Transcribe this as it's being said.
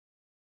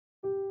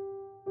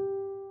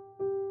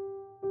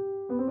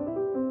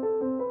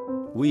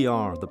We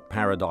are the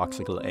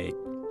paradoxical ape.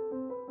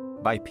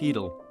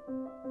 Bipedal,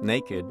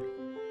 naked,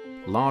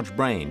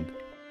 large-brained,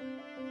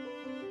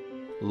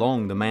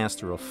 long the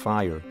master of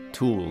fire,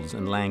 tools,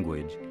 and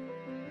language,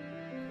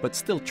 but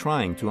still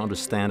trying to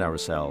understand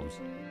ourselves.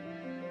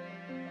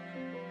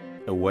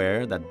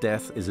 Aware that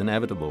death is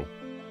inevitable,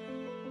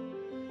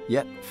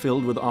 yet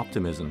filled with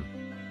optimism.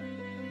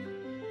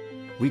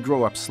 We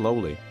grow up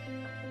slowly.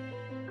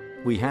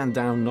 We hand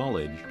down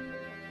knowledge.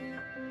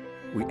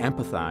 We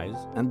empathize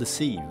and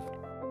deceive.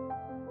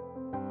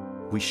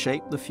 We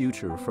shape the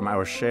future from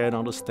our shared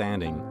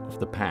understanding of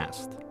the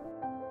past.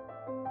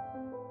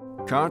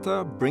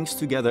 CARTA brings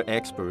together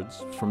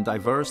experts from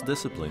diverse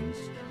disciplines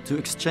to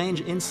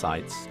exchange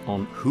insights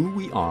on who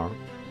we are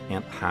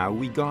and how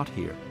we got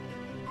here.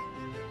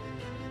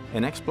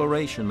 An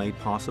exploration made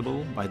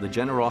possible by the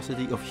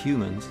generosity of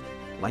humans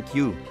like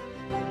you.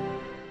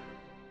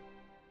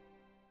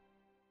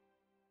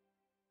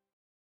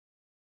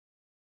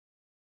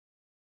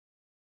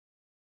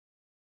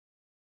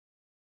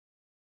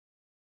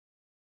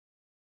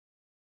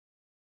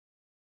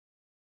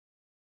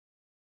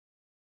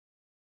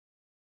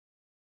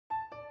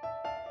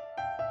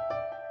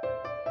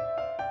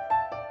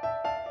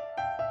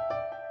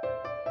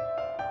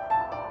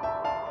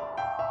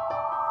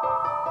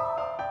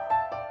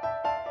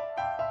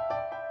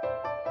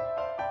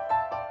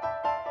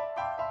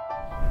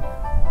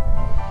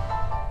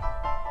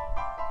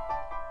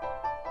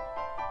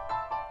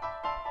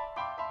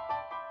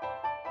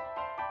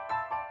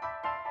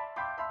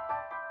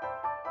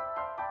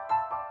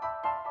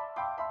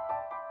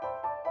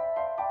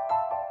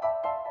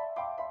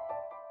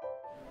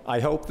 I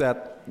hope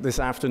that this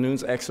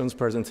afternoon's excellence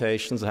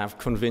presentations have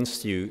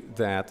convinced you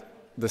that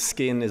the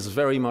skin is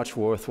very much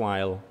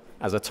worthwhile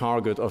as a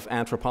target of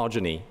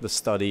anthropogeny, the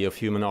study of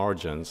human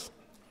origins.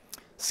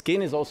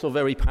 Skin is also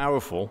very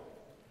powerful,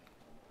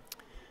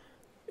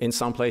 in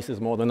some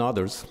places more than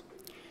others.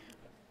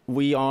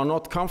 We are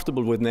not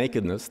comfortable with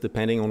nakedness,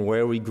 depending on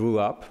where we grew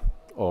up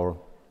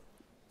or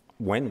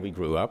when we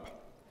grew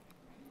up.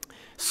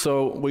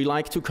 So we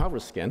like to cover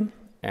skin.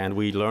 And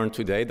we learned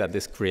today that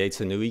this creates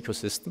a new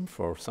ecosystem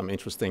for some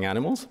interesting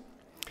animals.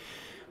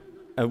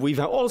 We've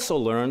also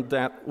learned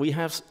that we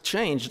have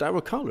changed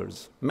our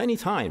colors many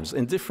times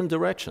in different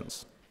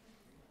directions.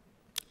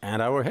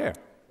 And our hair,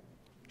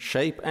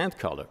 shape and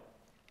color.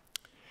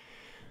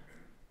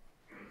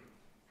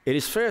 It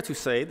is fair to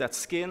say that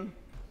skin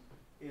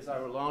is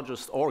our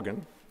largest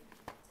organ.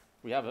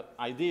 We have an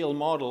ideal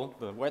model,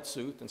 the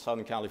wetsuit in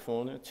Southern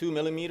California, 2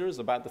 millimeters,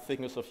 about the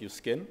thickness of your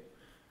skin,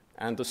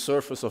 and the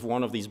surface of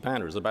one of these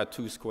banners, about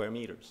 2 square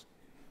meters.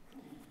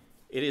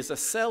 It is a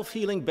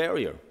self-healing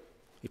barrier.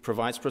 It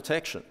provides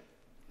protection.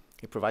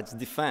 It provides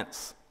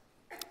defense,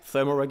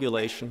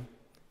 thermoregulation,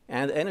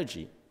 and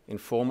energy in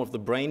form of the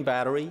brain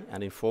battery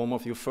and in form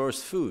of your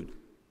first food,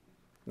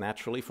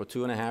 naturally for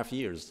 2.5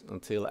 years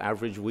until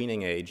average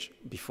weaning age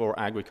before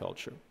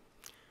agriculture.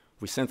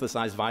 We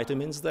synthesize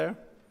vitamins there.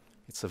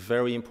 It's a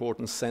very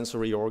important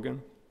sensory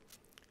organ.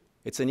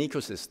 It's an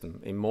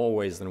ecosystem in more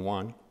ways than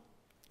one.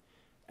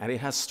 And it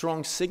has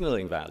strong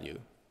signaling value.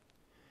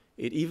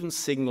 It even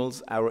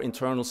signals our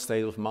internal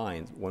state of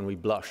mind when we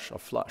blush or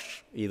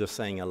flush, either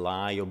saying a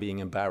lie or being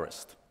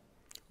embarrassed.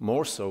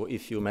 More so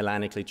if you're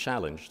melanically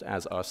challenged,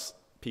 as us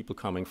people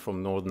coming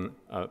from northern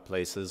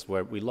places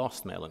where we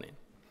lost melanin.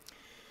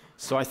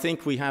 So I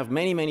think we have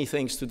many, many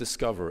things to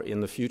discover in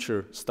the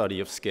future study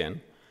of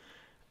skin.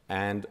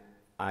 And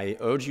I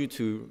urge you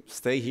to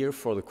stay here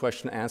for the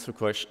question-answer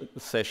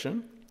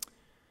session.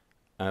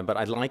 But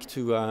I'd like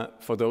to,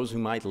 for those who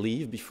might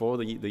leave before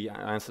the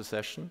answer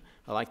session,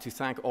 I'd like to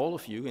thank all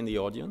of you in the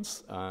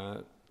audience,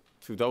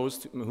 to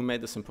those who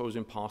made the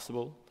symposium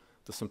possible,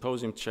 the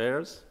symposium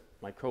chairs,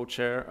 my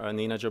co-chair,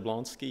 Nina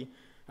Jablonski,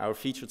 our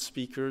featured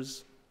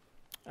speakers,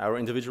 our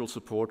individual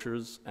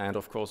supporters, and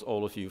of course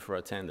all of you for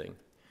attending.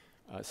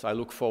 So I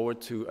look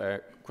forward to a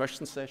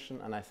question session,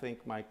 and I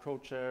think my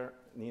co-chair,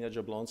 Nina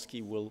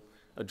Jablonski, will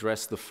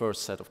address the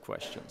first set of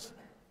questions.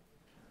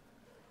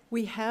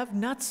 We have,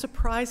 not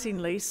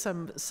surprisingly,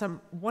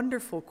 some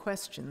wonderful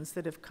questions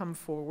that have come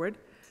forward.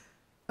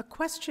 A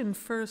question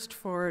first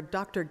for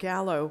Dr.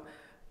 Gallo.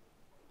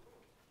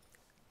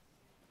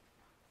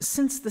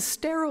 Since the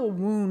sterile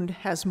wound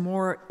has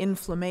more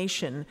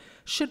inflammation,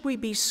 should we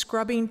be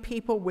scrubbing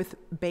people with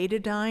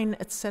betadine,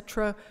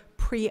 etc.,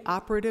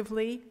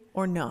 preoperatively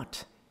or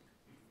not?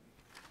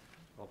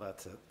 Well,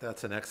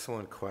 that's an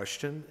excellent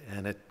question,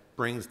 and it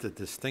brings the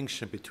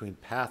distinction between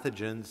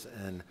pathogens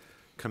and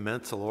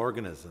commensal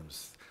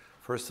organisms.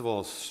 First of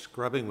all,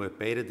 scrubbing with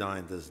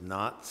betadine does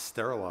not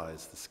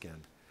sterilize the skin.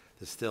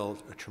 There's still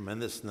a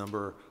tremendous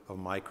number of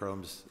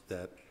microbes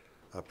that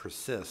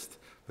persist,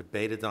 but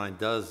betadine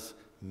does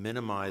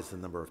minimize the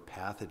number of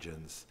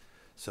pathogens.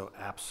 So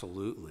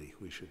absolutely,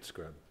 we should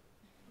scrub.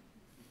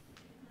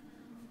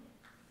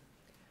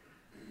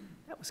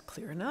 That was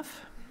clear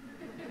enough.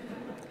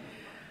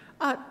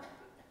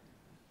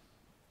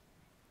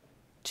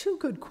 Two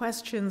good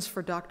questions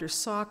for Dr.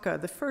 Saka.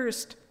 The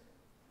first,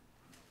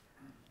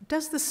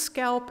 Does the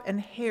scalp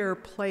and hair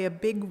play a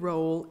big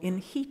role in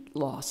heat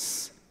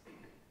loss?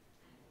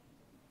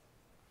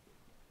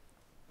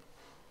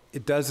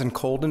 It does in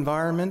cold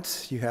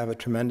environments. You have a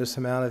tremendous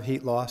amount of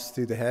heat loss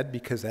through the head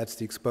because that's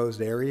the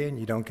exposed area and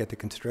you don't get the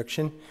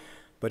constriction.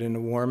 But in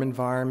a warm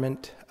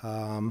environment,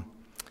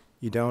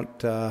 you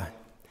don't have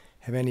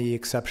any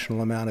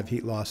exceptional amount of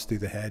heat loss through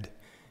the head.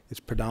 It's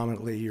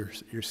predominantly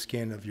your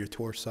skin of your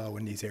torso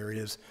in these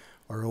areas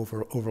are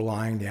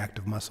overlying the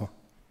active muscle.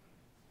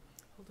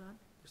 Hold on,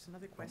 there's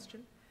another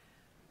question.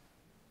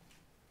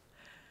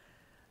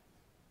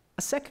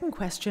 A second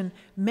question,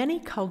 many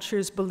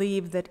cultures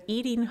believe that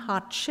eating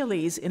hot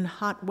chilies in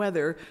hot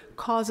weather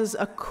causes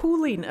a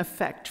cooling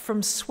effect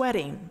from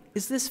sweating.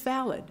 Is this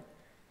valid?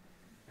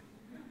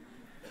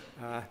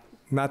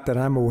 Not that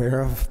I'm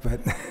aware of,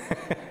 but...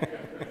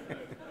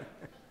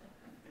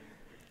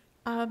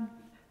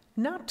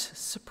 Not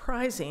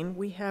surprising,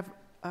 we have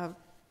a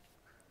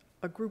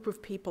group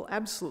of people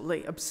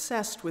absolutely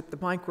obsessed with the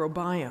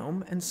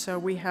microbiome, and so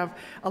we have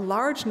a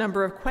large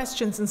number of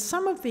questions, and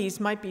some of these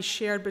might be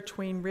shared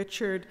between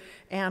Richard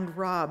and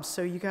Rob,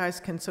 so you guys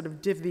can sort of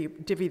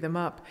divvy them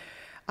up.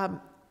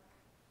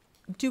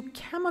 Do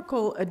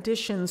chemical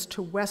additions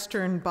to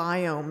Western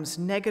biomes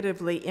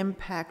negatively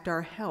impact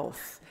our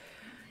health?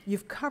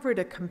 You've covered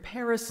a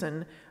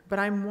comparison, but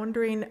I'm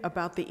wondering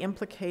about the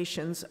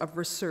implications of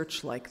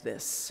research like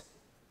this.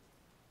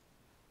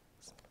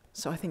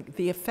 So I think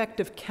the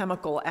effect of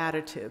chemical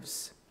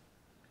additives.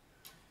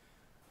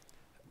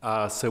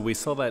 So we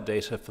saw that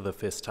data for the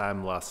first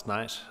time last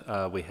night.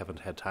 We haven't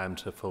had time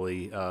to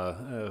fully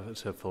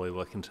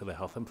look into the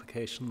health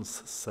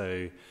implications.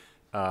 So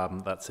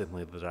that's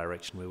certainly the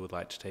direction we would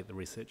like to take the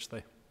research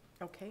there.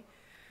 Okay.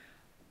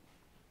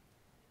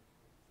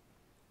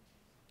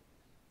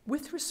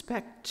 With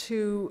respect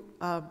to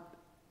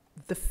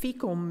the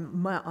fecal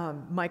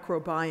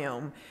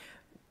microbiome,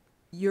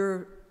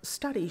 your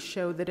studies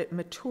show that it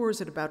matures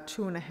at about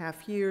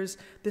 2.5 years.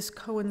 This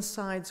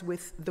coincides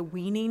with the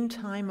weaning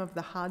time of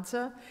the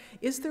Hadza.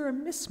 Is there a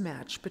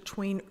mismatch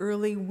between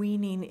early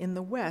weaning in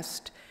the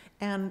West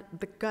and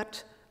the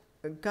gut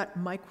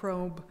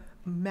microbe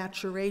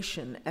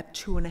maturation at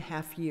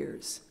 2.5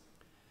 years?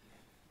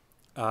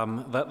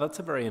 That's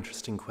a very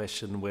interesting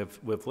question.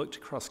 We've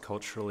looked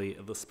cross-culturally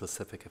at the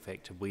specific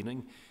effect of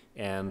weaning,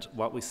 and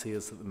what we see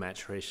is that the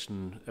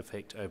maturation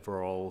effect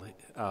overall,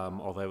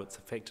 although it's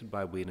affected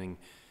by weaning,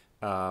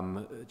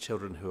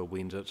 children who are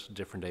weaned at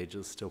different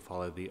ages still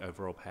follow the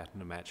overall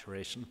pattern of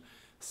maturation.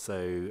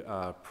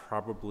 So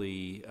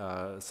probably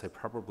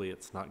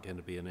it's not going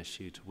to be an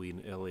issue to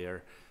wean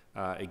earlier.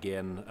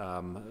 Again,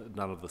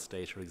 none of this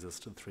data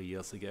existed 3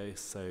 years ago,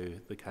 so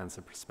the kinds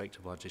of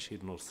prospective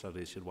longitudinal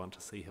studies you'd want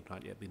to see have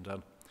not yet been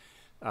done.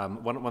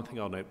 One thing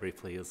I'll note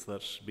briefly is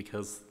that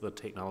because the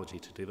technology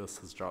to do this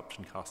has dropped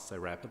in cost so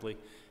rapidly,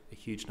 a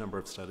huge number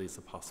of studies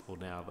are possible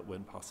now that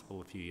weren't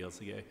possible a few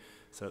years ago.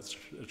 So it's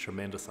a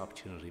tremendous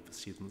opportunity for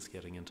students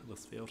getting into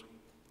this field.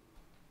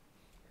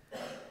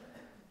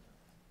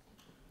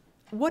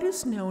 What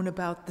is known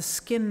about the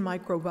skin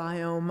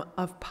microbiome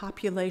of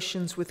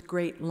populations with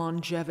great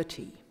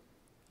longevity?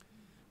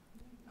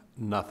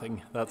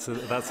 Nothing. That's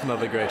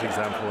another great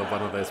example of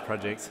one of those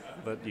projects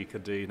that you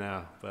could do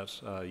now,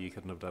 but you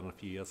couldn't have done a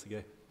few years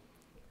ago.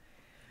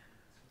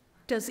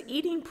 Does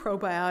eating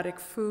probiotic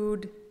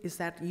food, is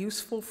that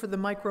useful for the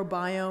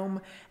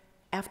microbiome?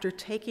 After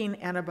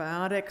taking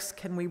antibiotics,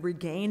 can we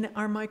regain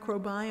our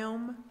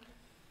microbiome?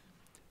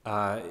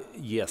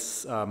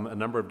 Yes, a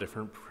number of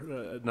different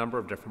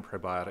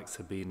probiotics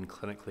have been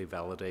clinically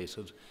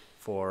validated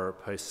for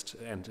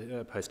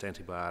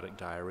post-antibiotic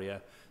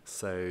diarrhea.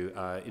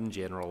 So in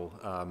general,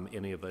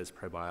 any of those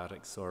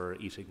probiotics or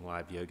eating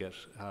live yogurt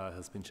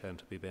has been shown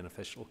to be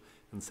beneficial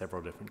in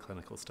several different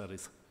clinical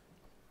studies.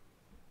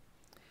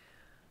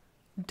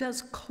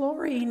 Does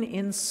chlorine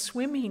in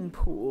swimming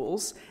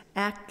pools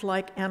act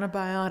like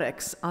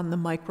antibiotics on the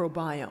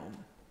microbiome?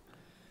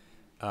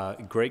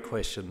 Great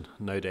question,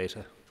 no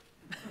data.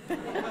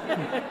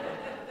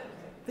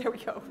 There we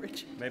go,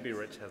 Rich. Maybe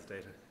Rich has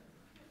data.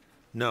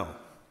 No.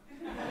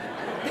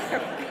 There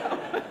we go.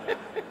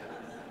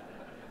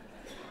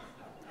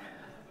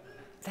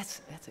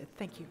 That's it,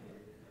 thank you.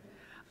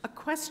 A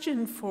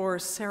question for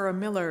Sarah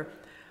Miller.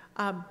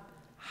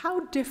 How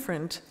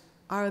different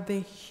are the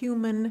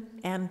human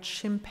and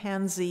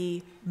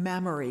chimpanzee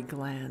mammary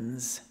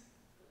glands?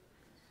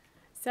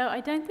 So I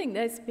don't think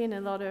there's been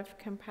a lot of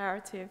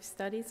comparative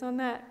studies on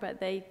that,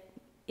 but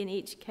in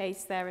each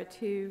case there are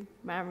 2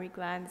 mammary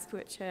glands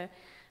which are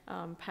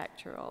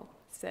pectoral.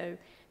 So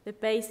the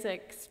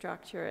basic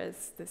structure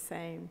is the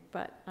same,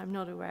 but I'm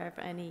not aware of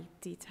any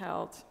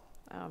detailed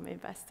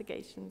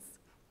investigations,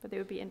 but they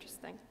would be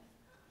interesting.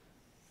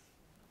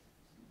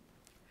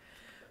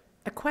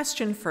 A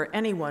question for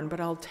anyone,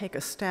 but I'll take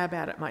a stab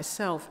at it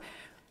myself.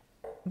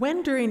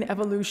 When during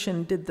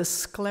evolution did the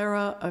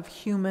sclera of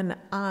human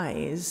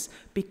eyes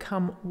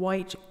become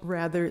white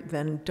rather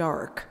than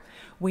dark?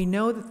 We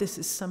know that this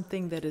is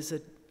something that is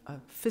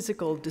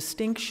physical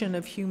distinction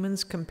of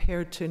humans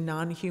compared to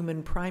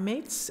non-human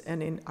primates,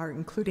 and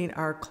including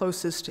our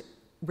closest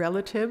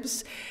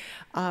relatives.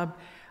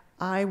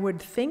 I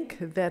would think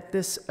that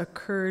this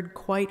occurred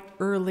quite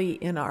early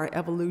in our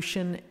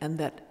evolution and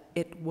that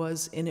it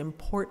was an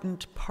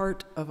important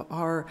part of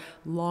our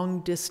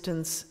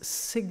long-distance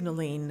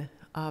signaling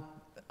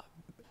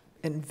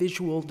and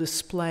visual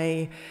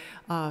display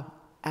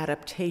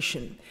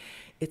adaptation.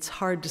 It's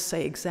hard to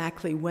say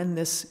exactly when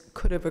this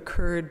could have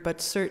occurred, but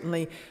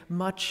certainly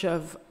much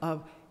of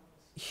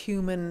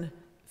human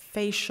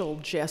facial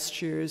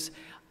gestures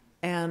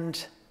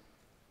and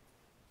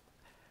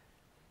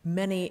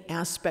many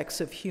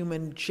aspects of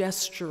human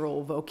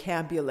gestural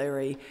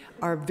vocabulary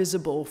are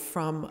visible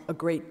from a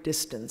great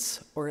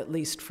distance, or at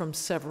least from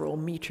several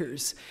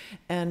meters.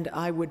 And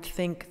I would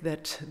think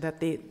that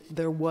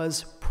there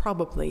was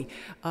probably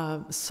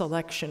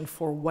selection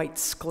for white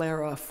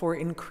sclera for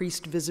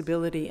increased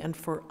visibility and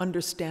for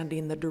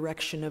understanding the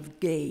direction of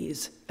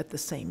gaze at the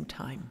same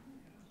time.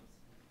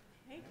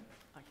 Okay,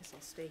 I guess I'll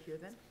stay here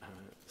then.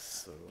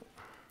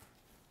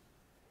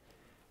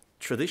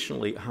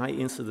 Traditionally, high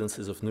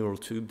incidences of neural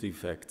tube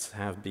defects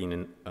have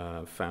been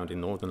found in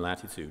northern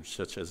latitudes,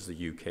 such as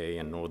the UK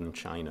and northern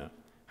China.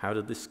 How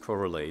did this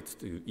correlate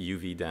to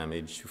UV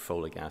damage to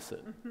folic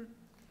acid? Mm-hmm.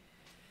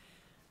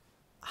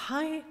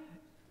 High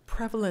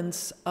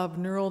prevalence of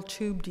neural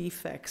tube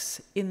defects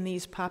in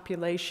these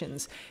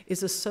populations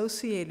is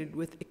associated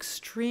with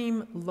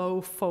extreme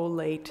low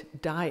folate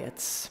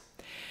diets.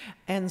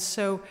 And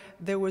so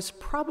there was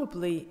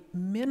probably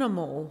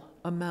minimal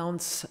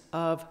amounts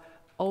of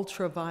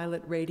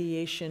ultraviolet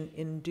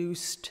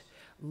radiation-induced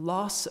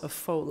loss of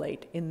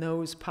folate in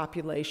those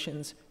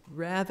populations.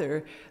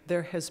 Rather,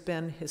 there has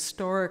been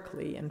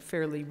historically and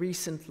fairly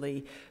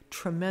recently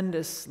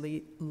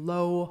tremendously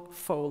low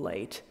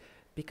folate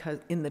because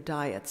in the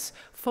diets.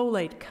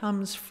 Folate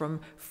comes from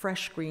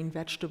fresh green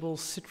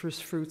vegetables, citrus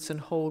fruits, and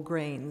whole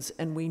grains,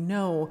 and we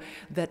know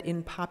that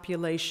in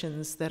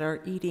populations that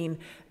are eating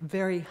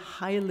very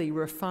highly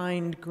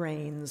refined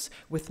grains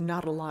with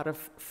not a lot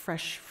of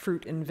fresh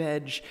fruit and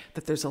veg,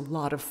 that there's a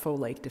lot of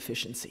folate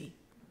deficiency.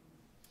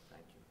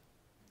 Thank you.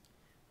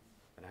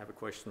 And I have a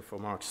question for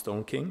Mark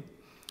Stoneking.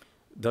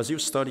 Does your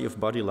study of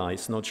body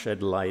lice not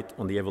shed light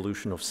on the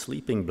evolution of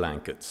sleeping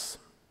blankets,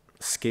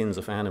 skins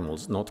of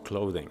animals, not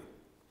clothing?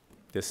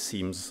 This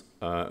seems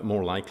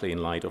more likely in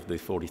light of the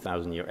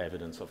 40,000-year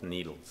evidence of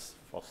needles,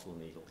 fossil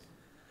needles.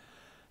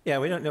 Yeah,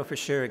 we don't know for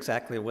sure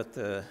exactly what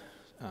the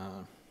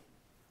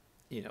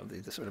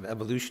sort of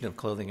evolution of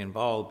clothing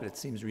involved, but it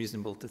seems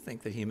reasonable to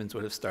think that humans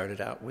would have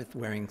started out with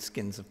wearing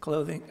skins of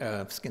clothing,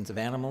 skins of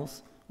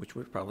animals, which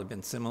would have probably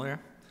been similar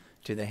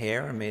to the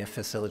hair and may have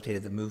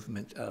facilitated the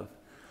movement of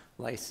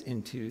lice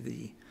into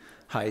the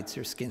hides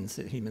or skins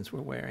that humans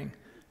were wearing.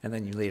 And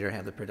then you later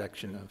have the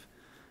production of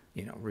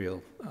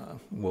real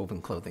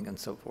woven clothing and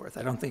so forth.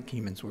 I don't think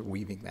humans were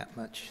weaving that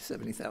much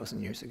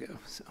 70,000 years ago.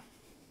 So. I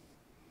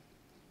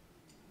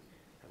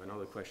have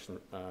another question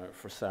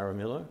for Sarah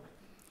Miller.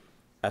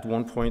 At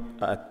what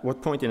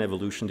point in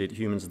evolution did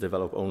humans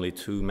develop only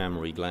 2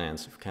 mammary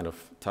glands? You've kind of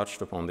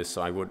touched upon this,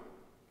 so I would,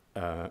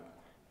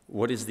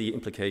 what is the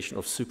implication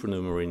of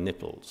supernumerary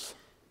nipples?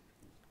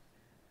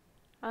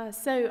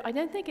 So I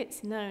don't think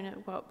it's known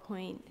at what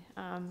point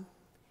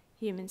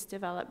humans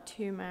developed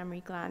 2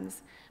 mammary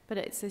glands, but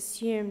it's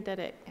assumed that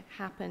it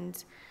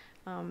happened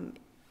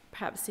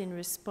perhaps in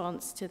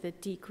response to the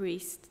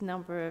decreased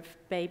number of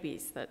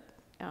babies that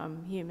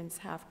humans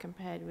have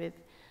compared with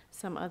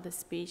some other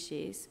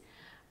species.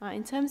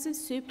 In terms of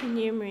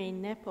supernumerary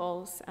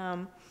nipples,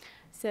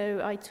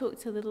 so I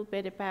talked a little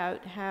bit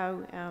about how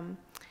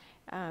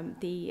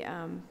the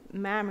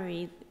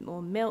mammary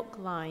or milk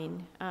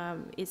line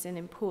is an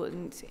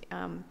important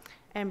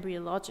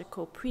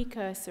embryological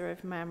precursor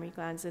of mammary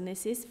glands, and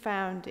this is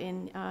found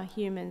in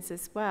humans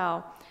as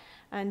well.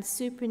 And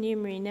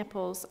supernumerary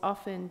nipples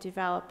often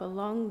develop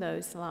along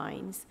those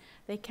lines.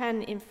 They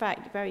can, in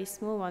fact, very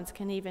small ones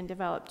can even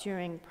develop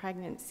during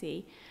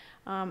pregnancy.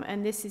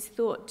 And this is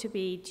thought to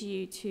be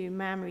due to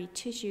mammary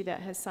tissue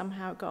that has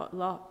somehow got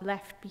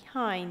left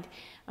behind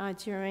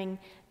during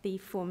the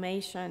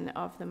formation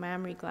of the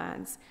mammary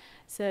glands.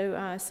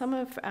 So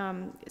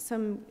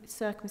some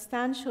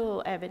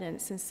circumstantial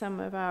evidence and some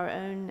of our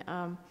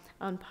own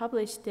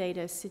unpublished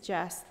data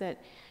suggest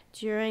that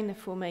during the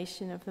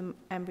formation of the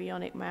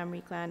embryonic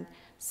mammary gland,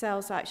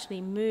 cells actually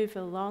move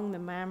along the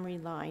mammary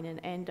line and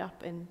end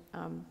up in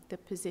the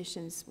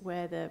positions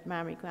where the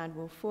mammary gland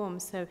will form.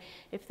 So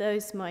if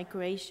those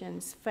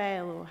migrations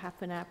fail or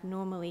happen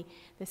abnormally,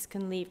 this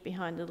can leave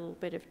behind a little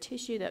bit of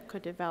tissue that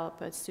could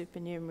develop a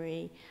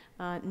supernumerary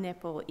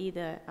nipple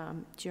either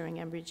during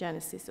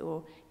embryogenesis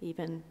or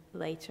even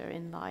later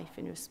in life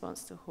in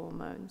response to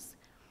hormones.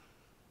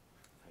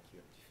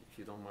 If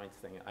you don't mind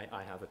saying,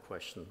 I have a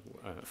question,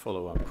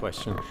 follow-up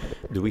question.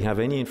 Do we have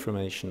any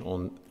information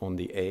on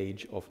the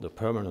age of the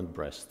permanent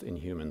breast in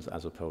humans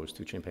as opposed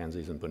to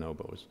chimpanzees and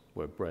bonobos,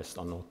 where breasts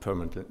are not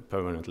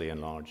permanently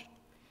enlarged?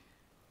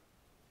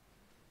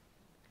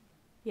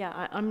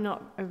 Yeah, I'm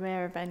not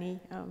aware of any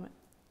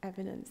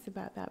evidence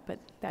about that, but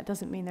that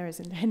doesn't mean there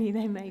isn't any.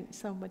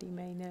 Somebody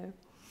may know.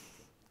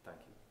 Thank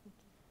you.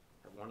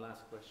 One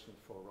last question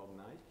for Rob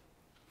Knight.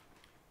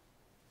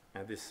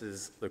 And this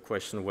is the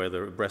question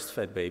whether a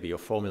breastfed baby or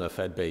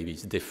formula-fed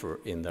babies differ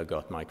in their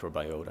gut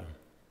microbiota.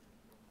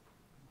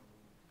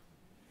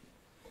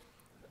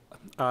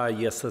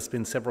 Yes, there's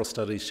been several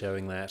studies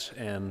showing that,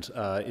 and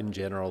in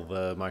general,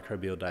 the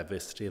microbial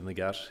diversity in the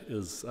gut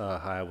is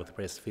higher with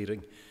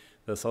breastfeeding.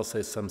 There's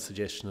also some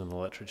suggestion in the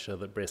literature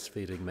that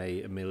breastfeeding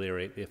may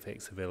ameliorate the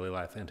effects of early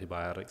life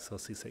antibiotics or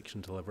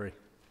C-section delivery.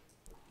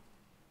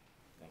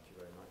 Thank you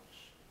very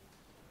much.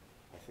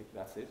 I think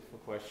that's it for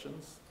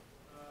questions.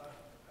 I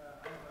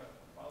have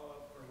a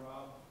follow-up for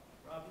Rob.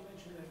 Rob, you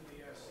mentioned that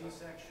the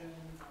C-section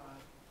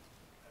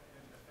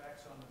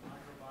effects on the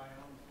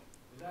microbiome.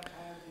 Does that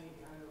have any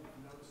kind of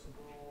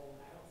noticeable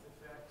health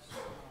effects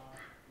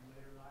in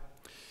later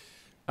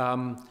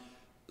life?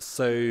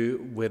 So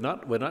we're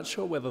not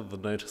sure whether the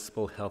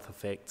noticeable health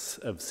effects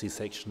of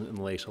C-section in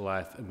later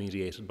life are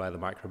mediated by the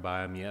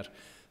microbiome yet.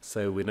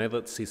 So we know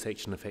that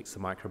C-section affects the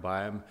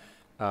microbiome.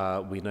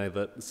 We know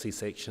that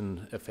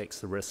C-section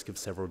affects the risk of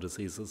several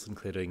diseases,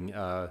 including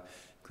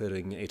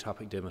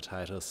atopic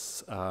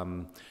dermatitis,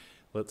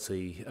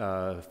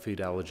 food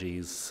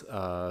allergies,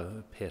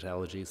 pet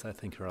allergies, I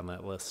think, are on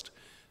that list,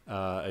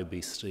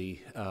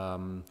 obesity,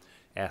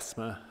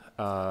 asthma.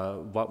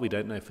 What we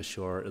don't know for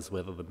sure is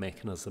whether the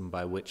mechanism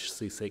by which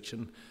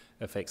C-section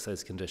affects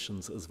those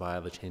conditions is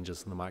via the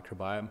changes in the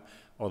microbiome,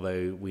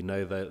 although we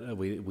know that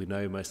we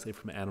know mostly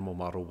from animal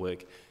model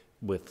work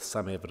with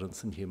some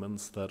evidence in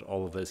humans that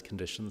all of those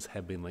conditions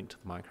have been linked to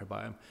the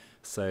microbiome.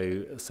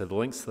 So the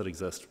links that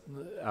exist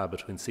are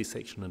between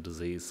C-section and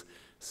disease,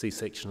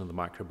 C-section and the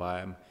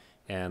microbiome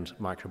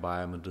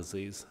and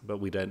disease, but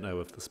we don't know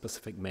if the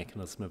specific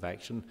mechanism of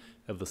action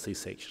of the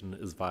C-section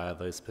is via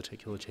those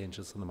particular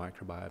changes in the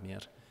microbiome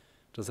yet.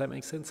 Does that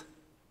make sense?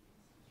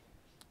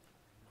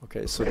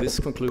 Okay, so this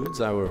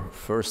concludes our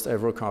first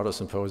ever CARTA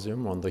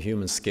symposium on the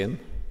human skin.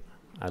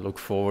 I look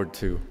forward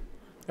to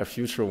a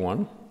future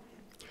one.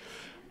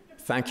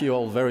 Thank you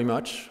all very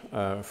much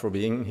for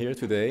being here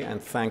today,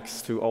 and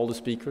thanks to all the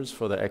speakers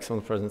for their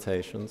excellent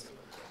presentations.